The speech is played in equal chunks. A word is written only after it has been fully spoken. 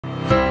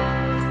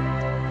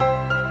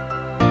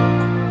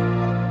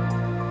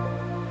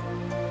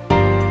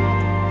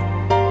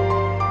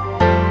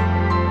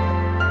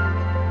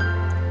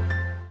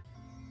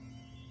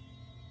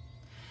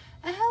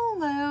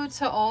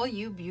to all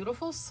you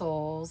beautiful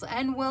souls,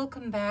 and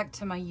welcome back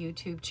to my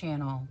YouTube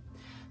channel.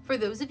 For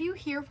those of you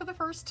here for the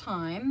first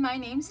time, my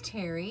name's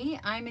Cheri.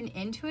 I'm an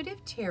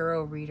intuitive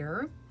tarot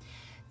reader.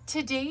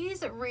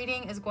 Today's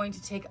reading is going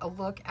to take a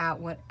look at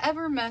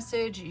whatever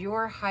message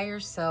your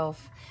higher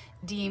self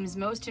deems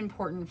most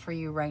important for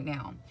you right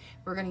now.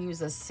 We're going to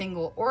use a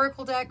single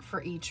oracle deck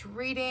for each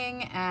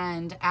reading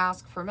and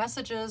ask for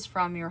messages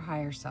from your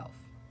higher self.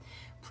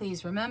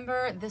 Please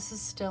remember, this is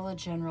still a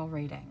general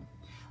reading.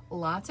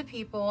 Lots of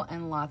people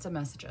and lots of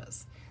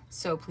messages.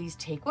 So please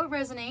take what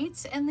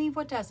resonates and leave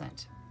what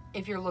doesn't.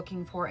 If you're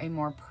looking for a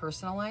more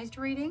personalized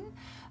reading,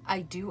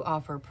 I do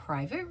offer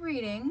private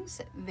readings,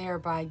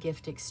 thereby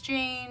gift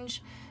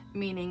exchange,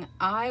 meaning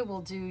I will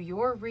do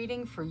your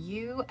reading for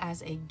you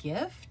as a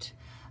gift.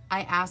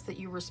 I ask that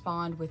you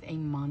respond with a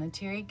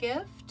monetary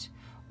gift.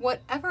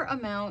 Whatever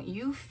amount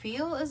you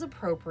feel is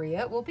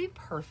appropriate will be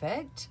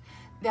perfect.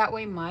 That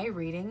way my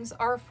readings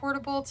are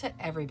affordable to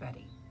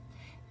everybody.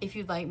 If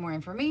you'd like more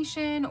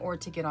information or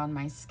to get on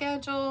my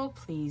schedule,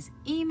 please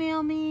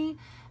email me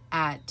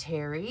at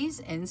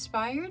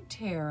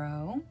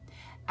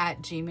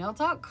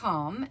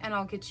terrysinspiredtarot@gmail.com and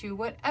I'll get you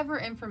whatever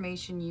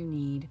information you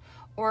need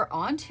or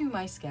onto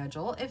my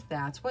schedule if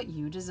that's what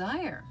you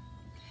desire.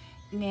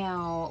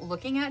 Now,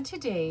 looking at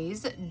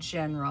today's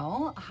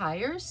general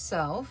higher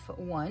self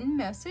one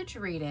message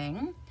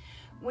reading,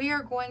 we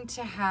are going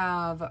to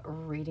have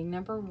reading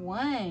number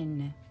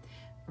 1,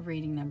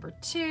 reading number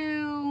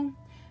 2,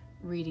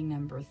 reading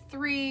number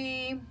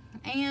 3,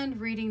 and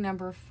reading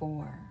number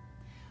 4.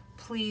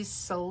 Please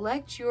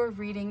select your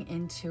reading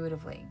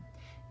intuitively.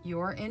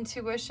 Your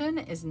intuition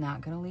is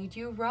not going to lead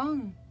you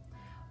wrong.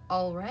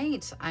 All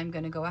right, I'm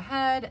going to go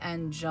ahead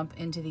and jump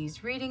into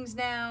these readings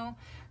now,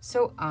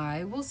 so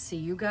I will see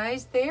you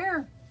guys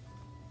there.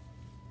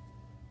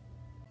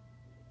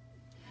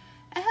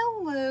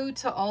 Hello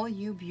to all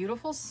you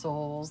beautiful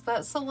souls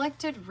that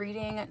selected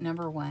reading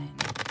number 1.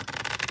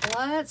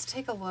 Let's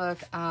take a look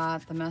at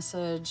the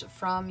message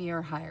from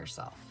your higher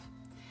self.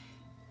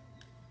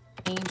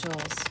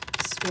 Angels,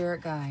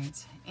 spirit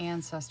guides,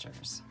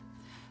 ancestors,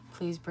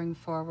 please bring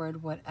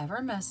forward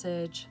whatever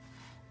message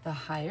the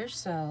higher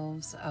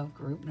selves of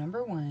group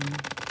number 1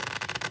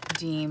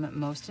 deem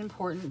most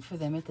important for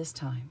them at this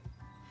time.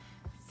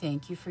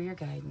 Thank you for your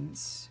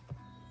guidance.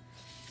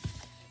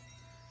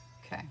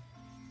 Okay.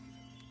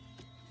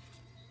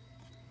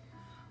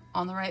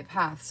 On the right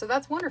path. So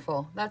that's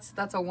wonderful. That's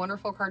a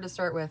wonderful card to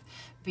start with.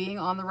 Being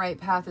on the right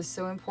path is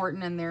so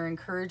important, and they're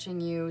encouraging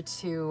you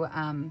to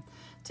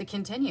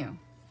continue.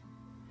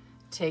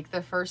 Take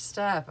the first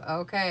step.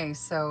 Okay,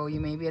 so you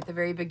may be at the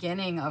very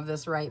beginning of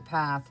this right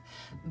path,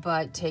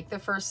 but take the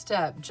first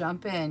step.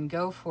 Jump in.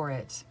 Go for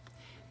it.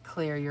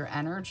 Clear your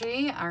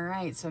energy. All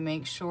right, so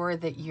make sure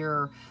that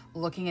you're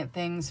looking at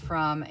things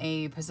from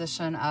a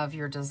position of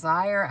your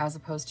desire as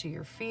opposed to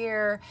your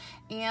fear,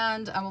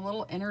 and a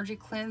little energy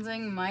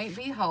cleansing might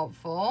be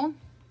helpful,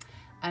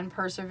 and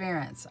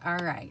perseverance. All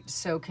right,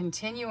 so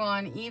continue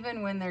on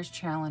even when there's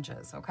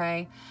challenges,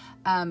 okay?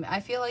 I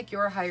feel like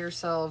your higher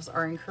selves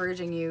are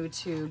encouraging you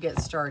to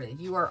get started.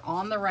 You are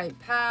on the right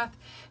path.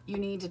 You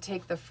need to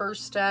take the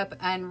first step,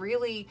 and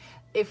really,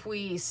 if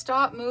we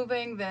stop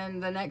moving,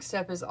 then the next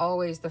step is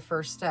always the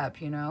first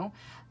step, you know?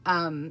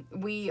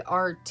 We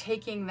are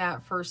taking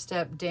that first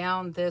step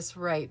down this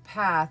right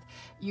path.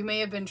 You may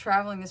have been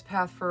traveling this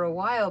path for a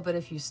while, but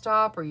if you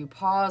stop or you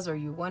pause or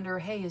you wonder,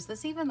 hey, is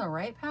this even the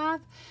right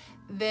path?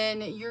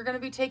 Then you're going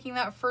to be taking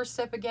that first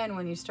step again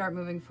when you start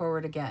moving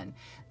forward again.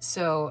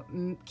 So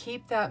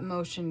keep that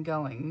motion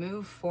going,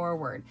 move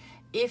forward.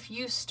 If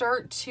you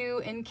start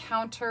to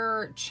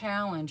encounter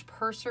challenge,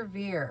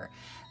 persevere.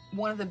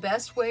 One of the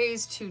best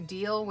ways to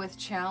deal with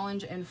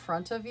challenge in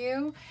front of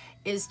you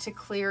is to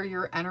clear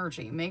your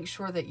energy. Make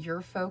sure that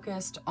you're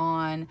focused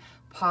on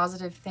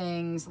positive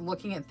things,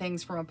 looking at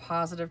things from a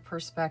positive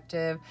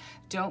perspective.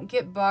 Don't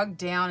get bogged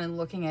down in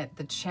looking at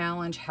the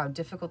challenge, how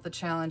difficult the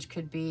challenge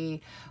could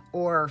be,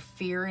 or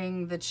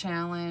fearing the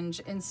challenge.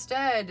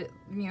 Instead,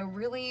 you know,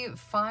 really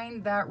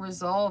find that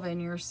resolve in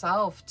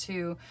yourself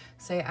to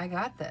say, I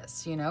got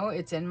this, you know,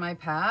 it's in my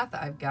path.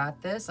 I've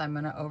got this. I'm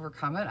going to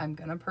overcome it. I'm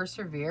going to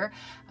persevere.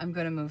 I'm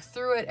going to move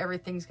through it.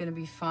 Everything's going to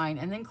be fine.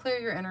 And then clear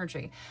your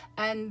energy.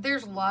 And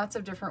there's lots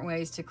of different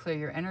ways to clear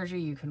your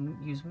energy. You can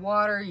use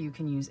water, you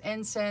can use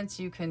incense,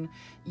 you can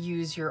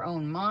use your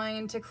own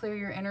mind to clear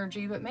your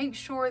energy, but make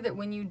sure that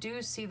when you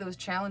do see those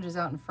challenges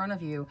out in front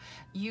of you,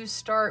 you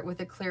start with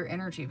a clear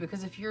energy,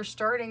 because if you're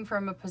starting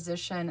from a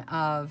position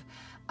of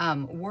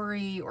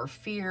worry or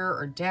fear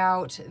or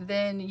doubt,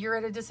 then you're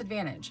at a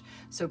disadvantage.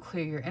 So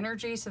clear your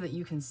energy so that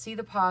you can see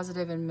the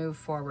positive and move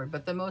forward.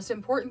 But the most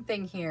important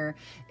thing here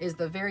is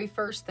the very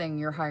first thing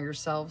your higher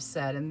self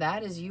said, and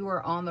that is you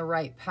are on the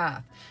right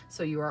path.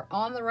 So you are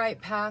on the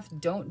right path.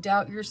 Don't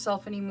doubt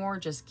yourself anymore.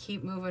 Just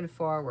keep moving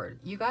forward.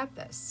 You got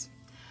this.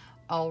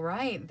 All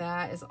right,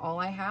 that is all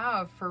I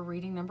have for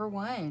reading number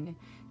 1.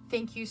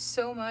 Thank you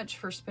so much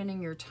for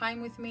spending your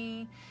time with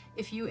me.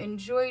 If you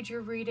enjoyed your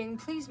reading,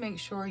 please make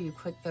sure you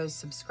click those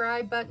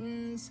subscribe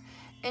buttons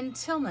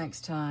Until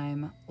next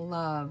time,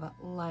 love,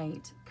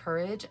 light,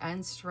 courage,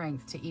 and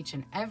strength to each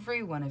and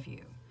every one of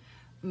you.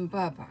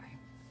 Bye-bye.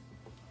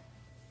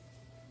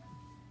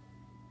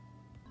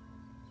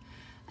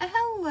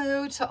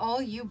 Hello to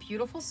all you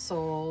beautiful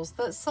souls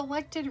that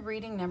selected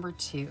reading number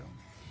 2.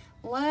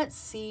 Let's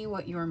see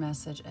what your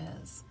message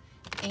is.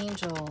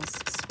 Angels,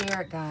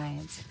 spirit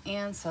guides,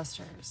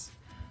 ancestors.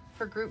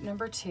 For group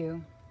number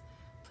 2,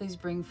 please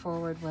bring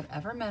forward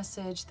whatever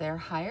message their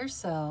higher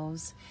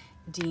selves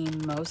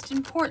deem most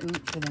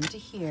important for them to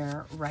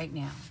hear right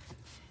now.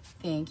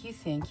 Thank you,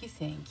 thank you,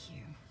 thank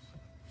you.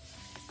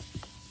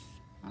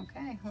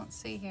 Okay, let's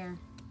see here.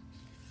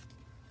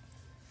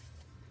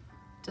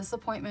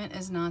 Disappointment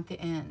is not the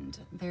end.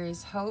 There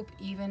is hope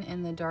even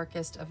in the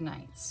darkest of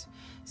nights.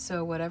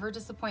 So whatever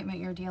disappointment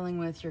you're dealing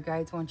with, your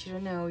guides want you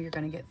to know you're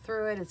going to get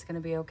through it. It's going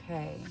to be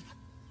okay.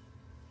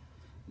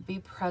 Be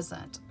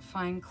present.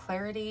 Find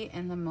clarity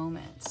in the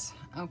moment.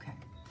 Okay.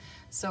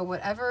 So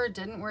whatever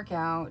didn't work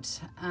out,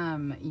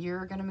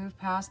 you're going to move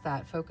past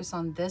that. Focus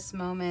on this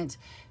moment,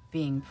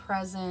 being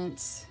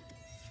present.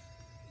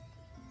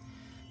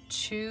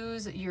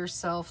 Choose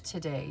yourself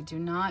today. Do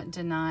not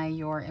deny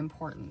your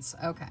importance.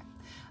 Okay.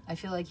 I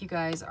feel like you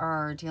guys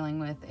are dealing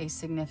with a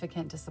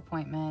significant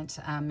disappointment.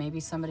 Maybe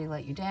somebody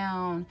let you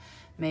down.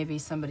 Maybe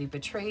somebody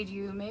betrayed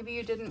you. Maybe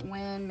you didn't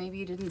win. Maybe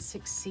you didn't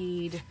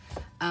succeed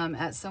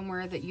at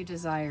somewhere that you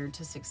desired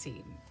to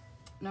succeed.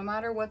 No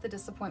matter what the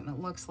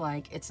disappointment looks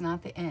like, it's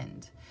not the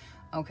end.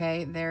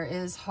 Okay? There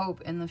is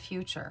hope in the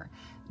future.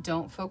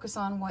 Don't focus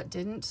on what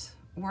didn't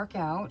work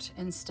out.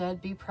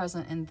 Instead, be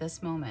present in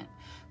this moment.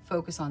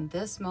 Focus on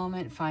this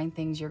moment. Find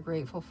things you're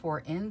grateful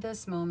for in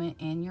this moment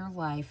in your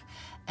life,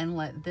 and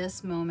let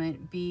this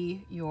moment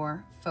be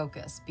your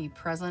focus. Be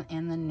present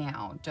in the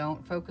now.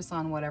 Don't focus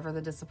on whatever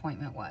the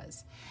disappointment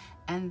was.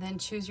 And then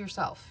choose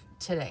yourself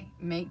today.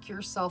 Make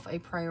yourself a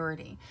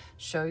priority.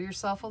 Show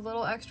yourself a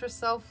little extra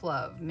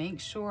self-love. Make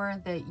sure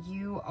that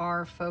you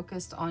are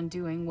focused on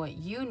doing what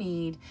you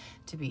need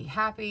to be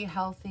happy,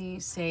 healthy,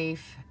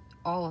 safe,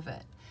 all of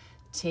it.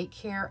 Take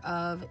care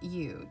of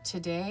you.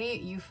 Today,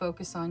 you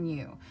focus on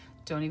you.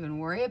 Don't even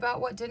worry about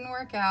what didn't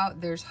work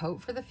out. There's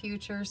hope for the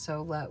future,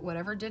 so let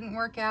whatever didn't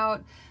work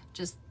out,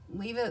 just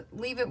leave it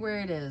where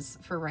it is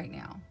for right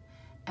now.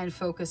 And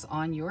focus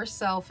on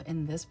yourself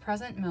in this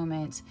present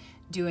moment,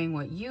 doing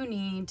what you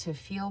need to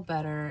feel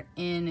better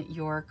in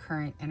your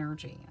current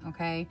energy,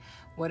 okay?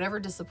 Whatever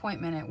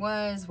disappointment it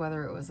was,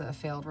 whether it was a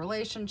failed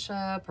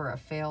relationship or a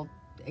failed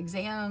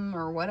exam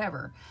or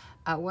whatever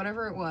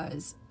it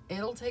was,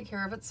 it'll take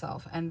care of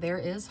itself, and there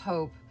is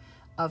hope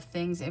of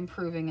things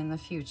improving in the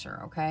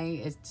future,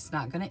 okay? It's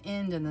not going to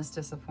end in this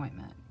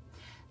disappointment.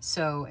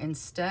 So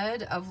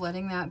instead of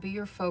letting that be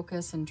your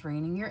focus and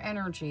draining your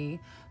energy,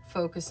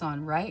 focus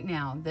on right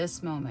now,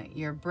 this moment,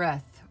 your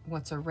breath,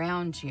 what's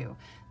around you,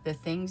 the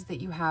things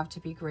that you have to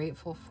be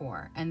grateful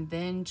for, and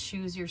then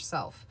choose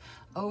yourself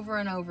over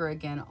and over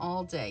again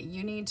all day.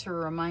 You need to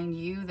remind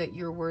you that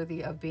you're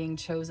worthy of being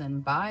chosen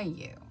by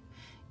you.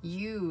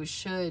 You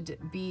should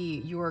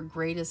be your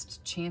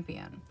greatest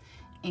champion,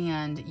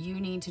 and you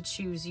need to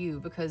choose you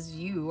because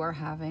you are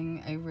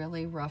having a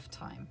really rough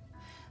time.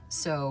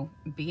 So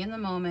be in the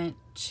moment,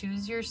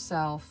 choose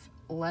yourself,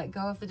 let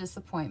go of the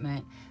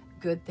disappointment.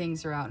 Good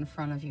things are out in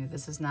front of you.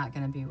 This is not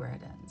going to be where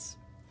it ends.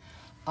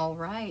 All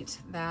right,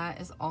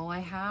 that is all I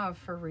have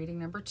for reading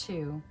number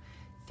 2.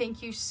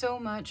 Thank you so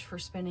much for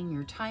spending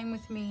your time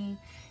with me.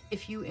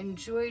 If you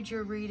enjoyed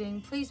your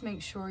reading, please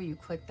make sure you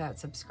click that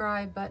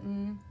subscribe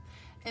button.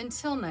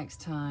 Until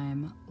next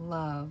time,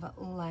 love,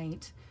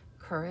 light,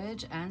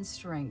 courage, and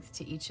strength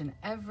to each and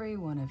every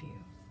one of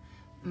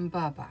you.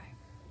 Bye-bye.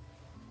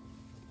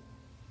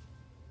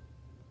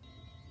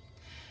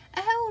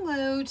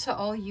 Hello to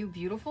all you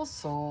beautiful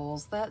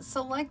souls that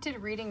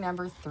selected reading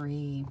number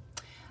 3.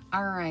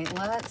 All right,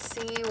 let's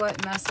see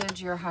what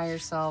message your higher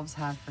selves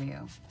have for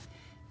you.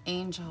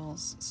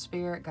 Angels,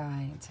 spirit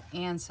guides,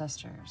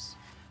 ancestors.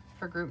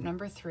 For group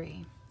number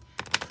 3.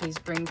 Please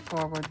bring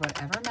forward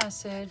whatever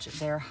message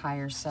their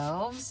higher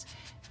selves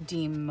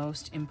deem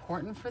most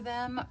important for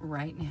them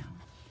right now.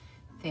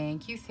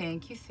 Thank you,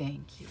 thank you,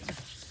 thank you.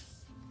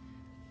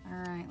 All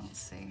right, let's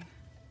see.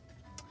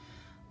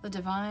 The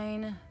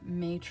divine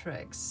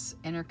matrix,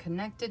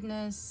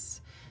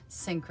 interconnectedness,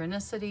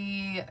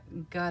 synchronicity,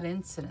 gut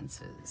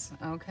incidences.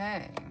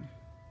 Okay.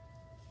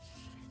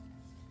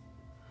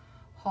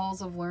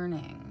 Halls of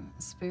learning,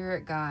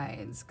 spirit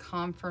guides,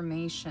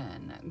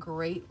 confirmation,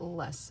 great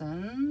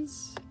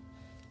lessons.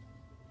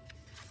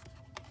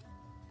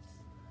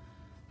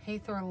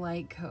 Hathor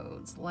light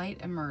codes, light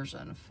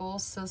immersion, full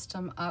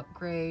system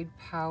upgrade,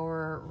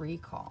 power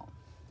recall.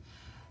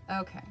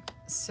 Okay,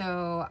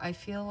 so I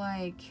feel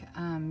like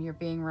you're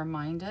being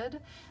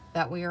reminded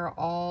that we are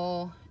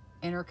all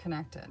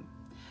interconnected.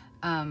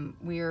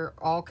 We are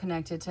all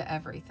connected to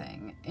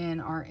everything in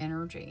our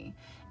energy.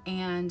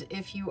 And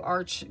if you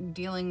are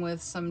dealing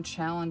with some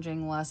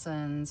challenging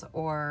lessons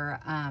or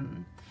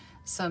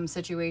some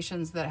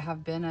situations that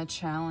have been a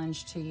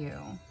challenge to you,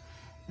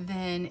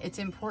 then it's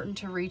important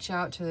to reach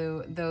out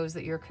to those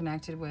that you're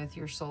connected with,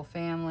 your soul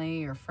family,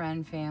 your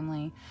friend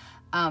family,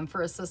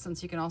 for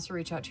assistance. You can also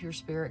reach out to your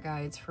spirit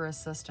guides for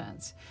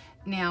assistance.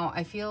 Now,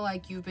 I feel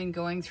like you've been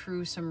going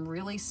through some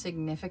really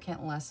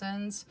significant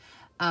lessons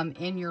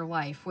in your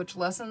life, which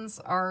lessons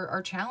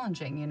are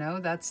challenging. You know,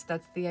 that's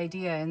the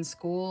idea. In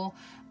school,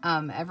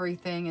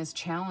 everything is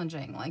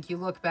challenging. Like, you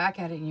look back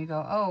at it and you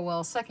go, oh,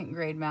 well, second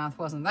grade math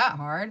wasn't that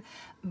hard,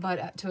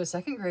 but to a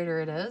second grader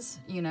it is,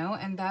 you know.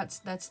 And that's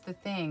the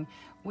thing.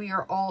 We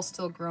are all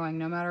still growing.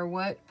 No matter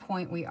what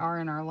point we are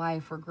in our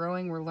life, we're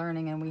growing, we're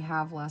learning, and we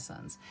have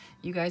lessons.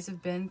 You guys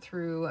have been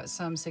through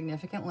some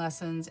significant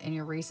lessons in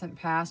your recent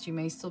past. You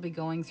may still be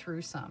going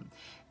through some.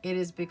 It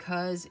is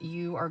because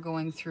you are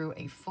going through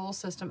a full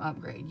system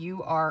upgrade.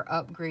 You are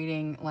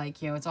upgrading,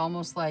 like, you know, it's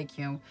almost like,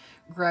 you know,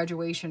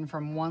 graduation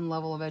from one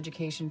level of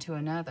education to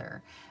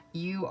another.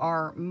 You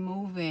are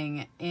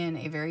moving in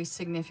a very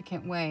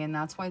significant way, and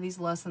that's why these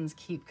lessons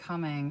keep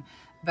coming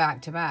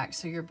back to back.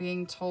 So you're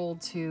being told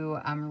to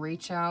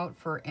reach out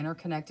for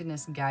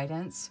interconnectedness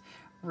guidance,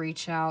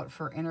 reach out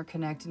for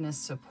interconnectedness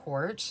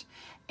support,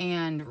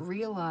 and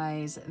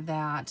realize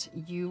that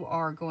you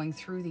are going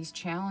through these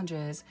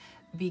challenges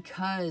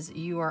because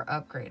you are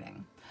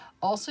upgrading.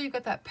 Also, you've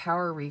got that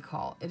power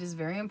recall. It is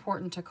very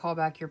important to call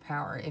back your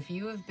power. If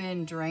you have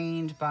been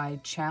drained by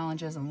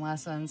challenges and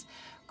lessons,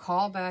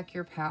 call back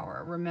your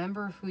power.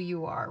 Remember who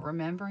you are.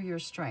 Remember your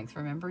strength.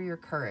 Remember your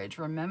courage.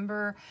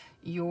 Remember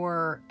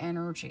your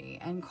energy,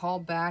 and call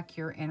back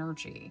your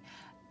energy.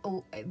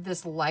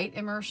 This light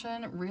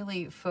immersion,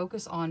 really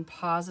focus on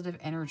positive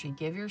energy.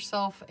 Give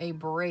yourself a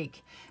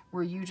break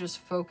where you just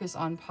focus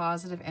on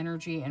positive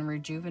energy and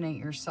rejuvenate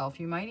yourself.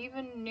 You might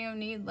even, you know,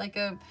 need like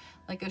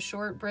a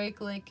short break,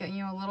 like,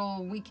 you know, a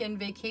little weekend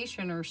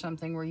vacation or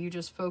something, where you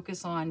just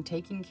focus on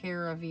taking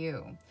care of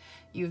you.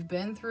 You've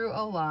been through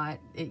a lot.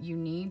 You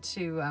need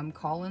to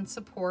call in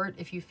support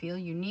if you feel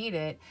you need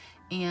it.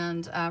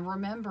 And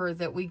remember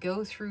that we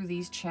go through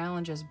these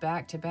challenges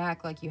back to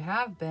back, like you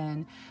have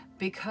been,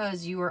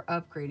 because you are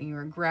upgrading, you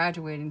are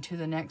graduating to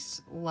the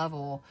next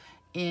level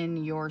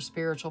in your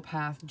spiritual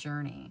path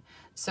journey.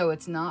 So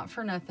it's not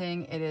for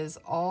nothing. It is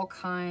all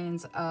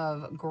kinds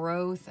of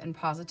growth and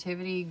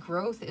positivity.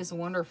 Growth is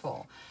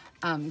wonderful.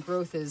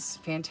 Growth is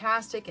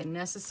fantastic and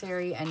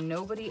necessary, and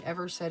nobody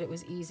ever said it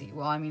was easy.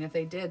 Well, I mean, if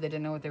they did, they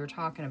didn't know what they were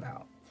talking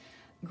about.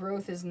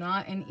 Growth is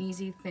not an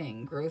easy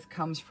thing. Growth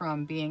comes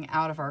from being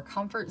out of our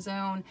comfort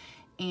zone,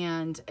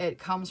 and it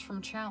comes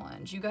from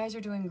challenge. You guys are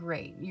doing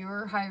great.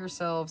 Your higher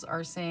selves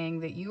are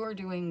saying that you are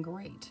doing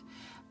great.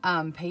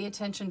 Pay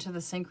attention to the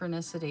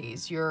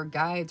synchronicities. Your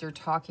guides are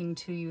talking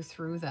to you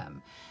through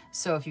them.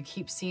 So if you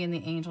keep seeing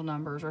the angel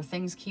numbers, or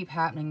things keep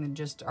happening that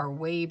just are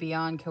way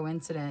beyond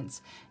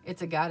coincidence,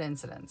 it's a God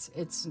incidence.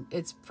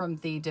 It's from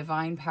the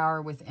divine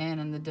power within,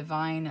 and the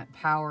divine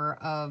power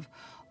of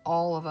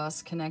all of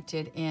us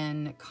connected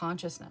in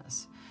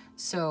consciousness.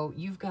 So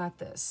you've got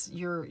this.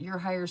 Your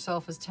higher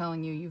self is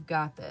telling you you've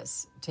got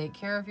this. Take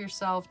care of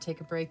yourself.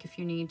 Take a break if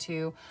you need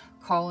to.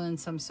 Call in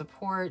some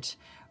support.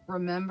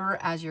 Remember,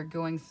 as you're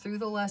going through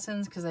the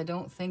lessons, because I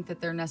don't think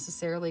that they're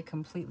necessarily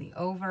completely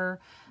over,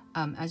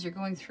 as you're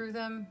going through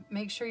them,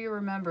 make sure you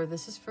remember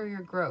this is for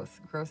your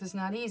growth. Growth is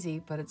not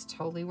easy, but it's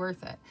totally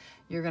worth it.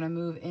 You're going to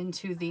move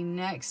into the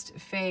next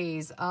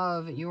phase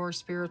of your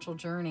spiritual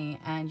journey,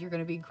 and you're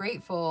going to be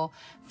grateful.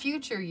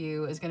 Future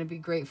you is going to be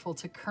grateful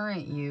to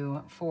current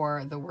you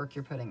for the work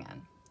you're putting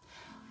in.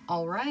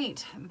 All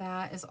right,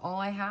 that is all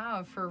I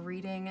have for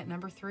reading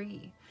number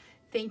 3.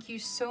 Thank you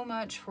so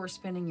much for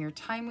spending your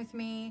time with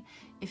me.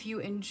 If you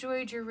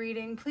enjoyed your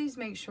reading, please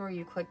make sure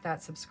you click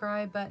that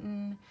subscribe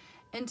button.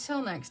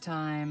 Until next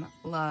time,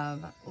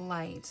 love,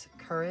 light,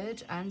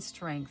 courage, and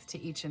strength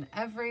to each and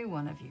every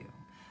one of you.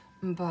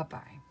 Bye-bye.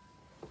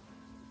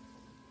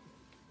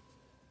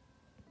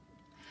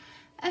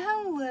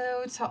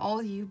 Hello to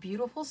all you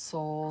beautiful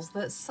souls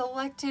that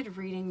selected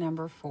reading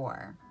number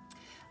 4.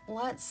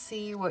 Let's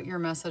see what your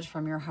message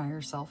from your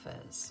higher self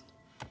is.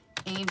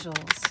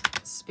 Angels,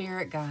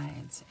 spirit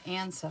guides,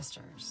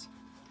 ancestors.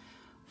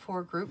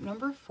 For group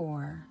number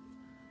 4,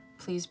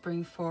 please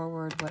bring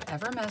forward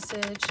whatever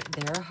message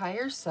their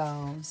higher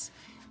selves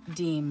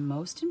deem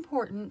most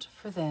important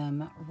for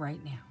them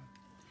right now.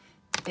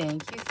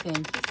 Thank you, thank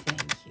you,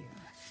 thank you.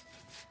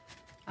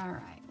 All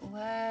right,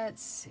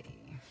 let's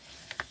see.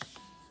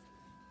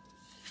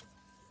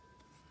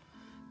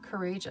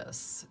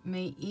 Courageous.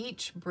 May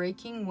each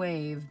breaking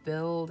wave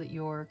build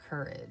your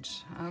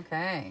courage.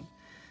 Okay.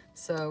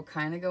 So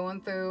kind of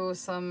going through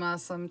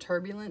some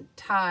turbulent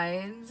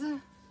tides.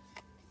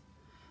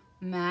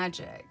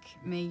 Magic.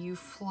 May you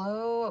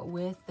flow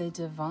with the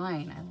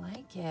divine. I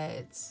like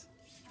it.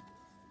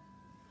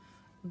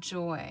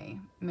 Joy.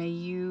 May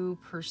you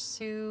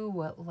pursue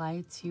what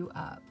lights you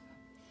up.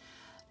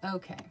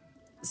 Okay.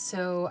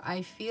 So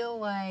I feel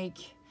like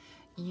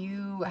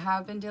you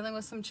have been dealing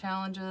with some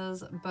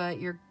challenges, but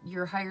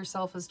your higher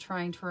self is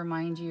trying to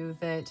remind you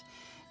that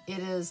it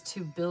is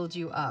to build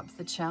you up.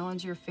 The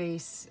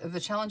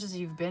challenges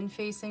you've been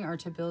facing are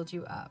to build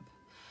you up.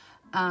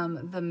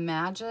 The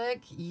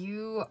magic,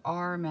 you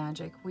are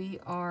magic. We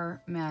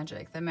are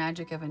magic. The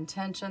magic of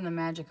intention, the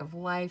magic of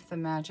life, the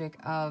magic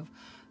of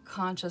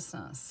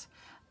consciousness.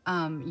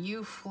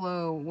 You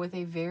flow with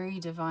a very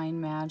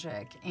divine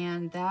magic,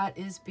 and that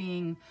is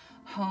being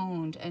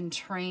honed and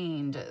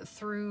trained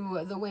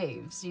through the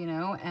waves, you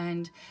know,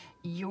 and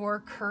your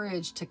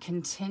courage to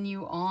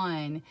continue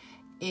on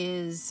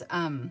is,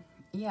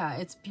 yeah,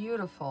 it's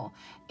beautiful.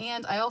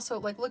 And I also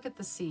like, look at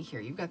the sea here.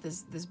 You've got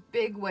this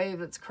big wave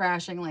that's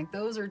crashing. Like,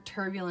 those are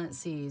turbulent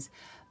seas.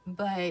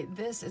 But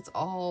this, it's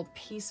all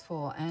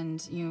peaceful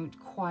and, you know,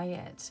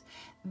 quiet.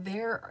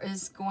 There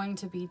is going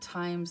to be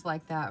times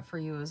like that for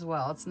you as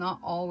well. It's not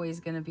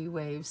always going to be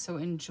waves. So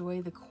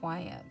enjoy the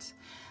quiet.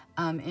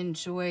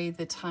 Enjoy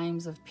the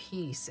times of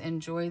peace.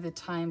 Enjoy the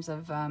times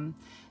of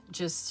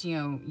just, you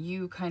know,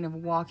 you kind of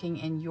walking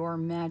in your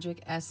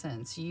magic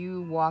essence,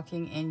 you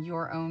walking in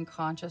your own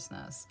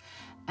consciousness.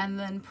 And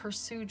then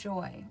pursue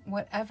joy,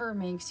 whatever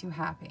makes you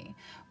happy,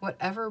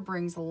 whatever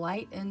brings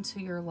light into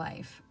your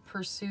life,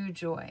 pursue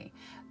joy.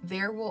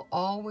 There will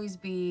always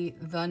be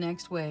the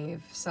next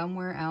wave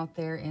somewhere out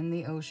there in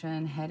the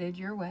ocean headed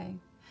your way.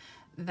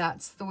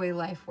 That's the way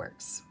life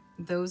works.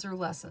 Those are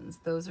lessons.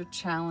 Those are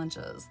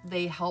challenges.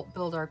 They help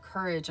build our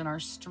courage and our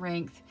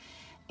strength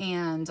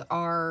and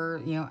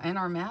our, you know, and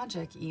our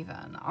magic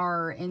even.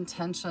 Our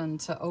intention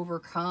to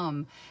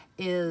overcome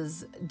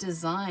is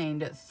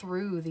designed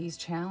through these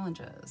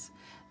challenges.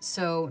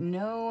 So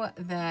know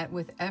that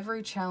with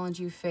every challenge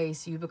you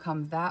face, you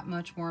become that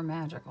much more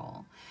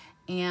magical.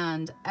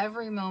 And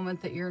every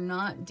moment that you're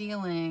not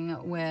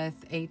dealing with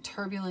a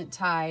turbulent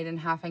tide and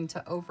having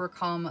to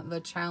overcome the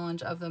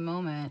challenge of the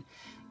moment,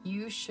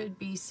 you should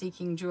be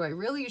seeking joy.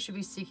 Really, you should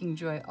be seeking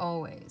joy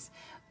always.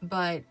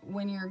 But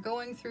when you're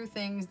going through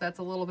things, that's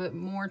a little bit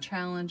more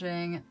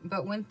challenging.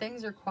 But when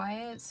things are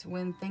quiet,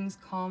 when things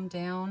calm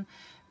down,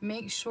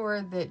 make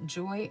sure that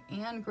joy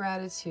and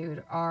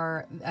gratitude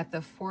are at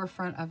the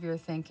forefront of your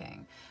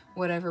thinking.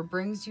 Whatever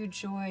brings you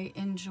joy,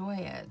 enjoy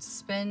it.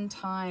 Spend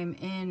time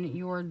in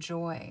your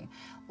joy.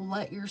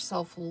 Let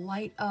yourself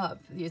light up.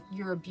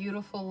 You're a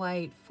beautiful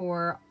light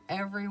for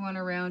everyone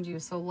around you.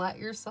 So let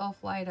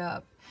yourself light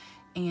up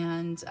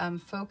and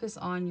focus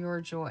on your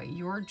joy.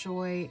 Your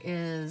joy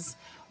is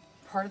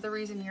part of the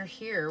reason you're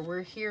here.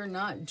 We're here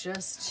not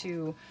just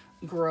to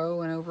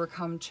grow and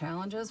overcome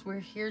challenges. We're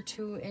here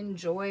to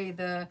enjoy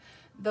the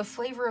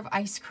flavor of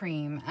ice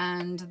cream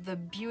and the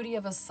beauty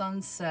of a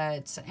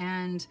sunset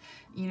and,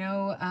 you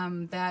know,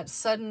 that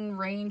sudden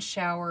rain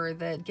shower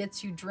that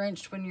gets you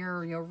drenched when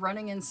you're, you know,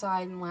 running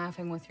inside and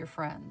laughing with your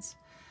friends.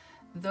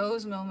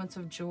 Those moments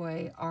of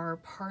joy are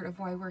part of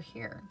why we're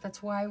here.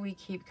 That's why we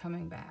keep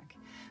coming back,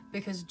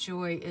 because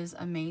joy is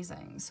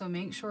amazing. So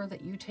make sure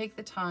that you take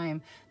the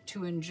time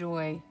to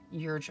enjoy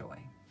your joy.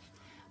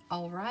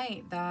 All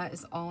right, that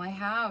is all I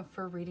have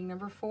for reading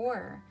number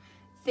 4.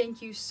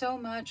 Thank you so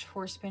much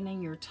for spending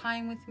your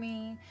time with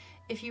me.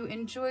 If you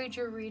enjoyed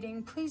your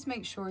reading, please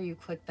make sure you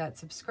click that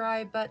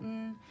subscribe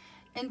button.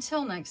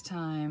 Until next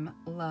time,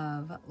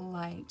 love,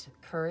 light,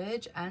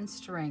 courage, and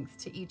strength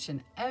to each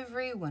and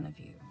every one of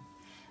you.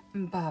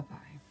 Bye-bye.